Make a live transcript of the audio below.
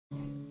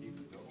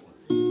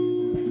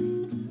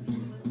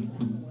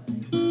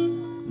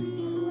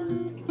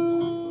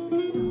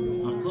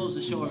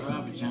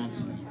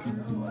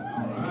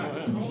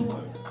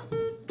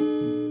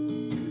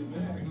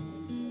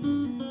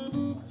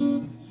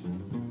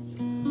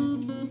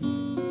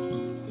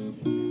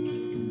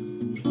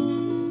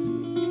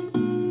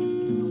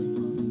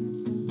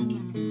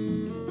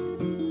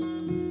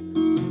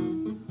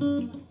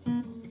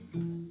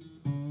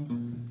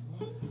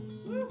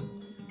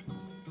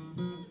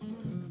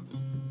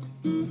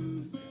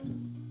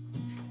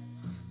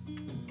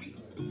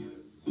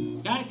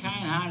Got a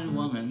kind-hearted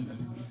woman.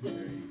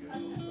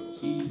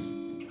 She's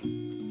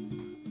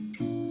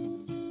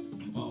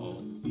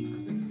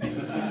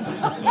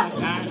got a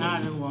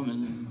kind-hearted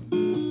woman.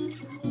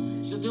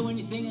 She'll do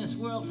anything in this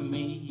world for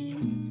me.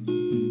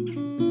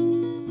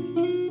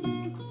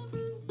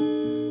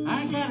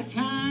 I got a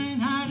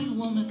kind-hearted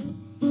woman.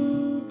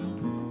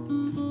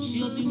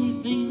 She'll do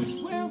anything in this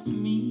world for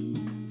me.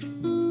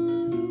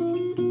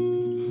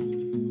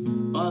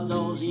 But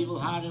those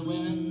evil-hearted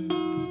women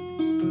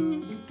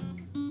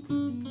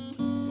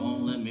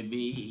won't let me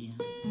be.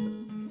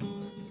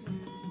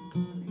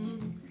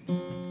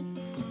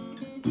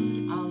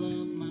 I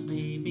love my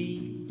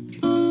baby,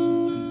 but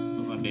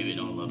my baby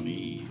don't love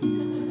me.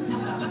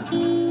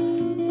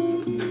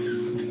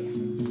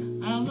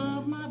 I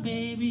love my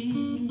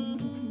baby,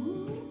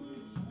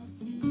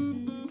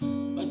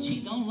 but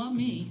she don't love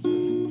me.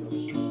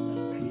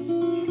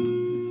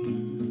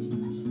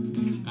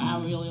 I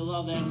really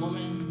love that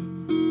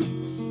woman,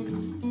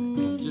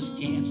 just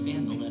can't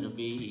stand to let her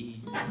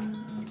be.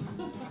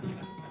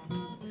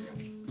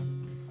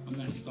 I'm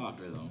not a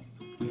stalker though.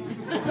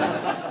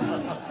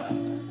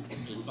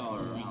 Just follow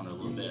her around a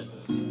little bit.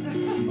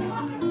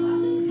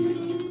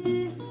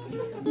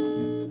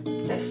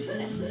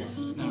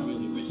 It's not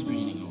really a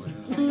restraining order.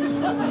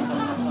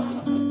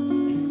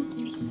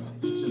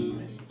 It's just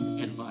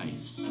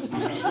advice.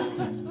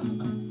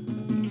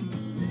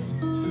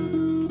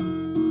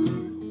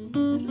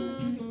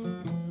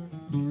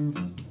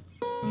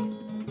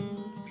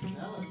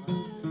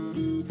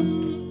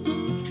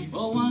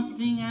 Well, one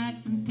thing I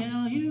can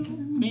tell you,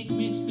 make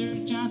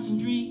Mr. Johnson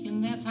drink,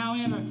 and that's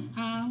however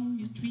how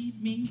you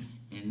treat me.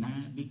 And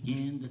I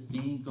begin to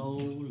think, oh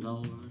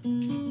Lord,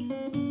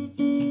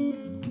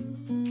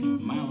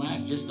 my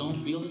life just don't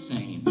feel the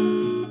same.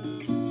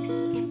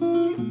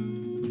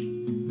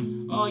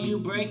 Oh, you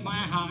break my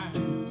heart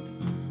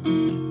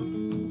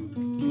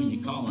when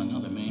you call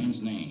another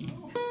man's name.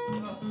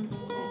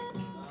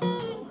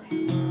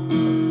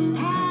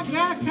 I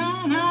got a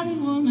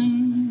kind-hearted woman.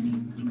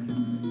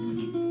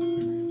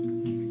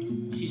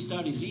 She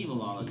studies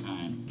evil all the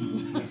time.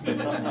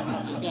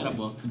 Just got a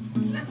book.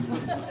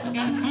 I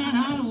got a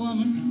kind-hearted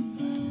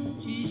woman.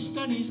 She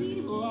studies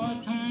evil all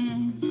the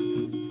time.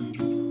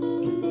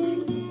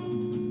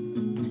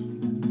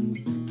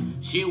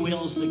 She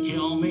wills to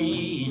kill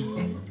me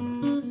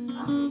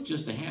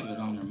just to have it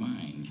on her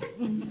mind.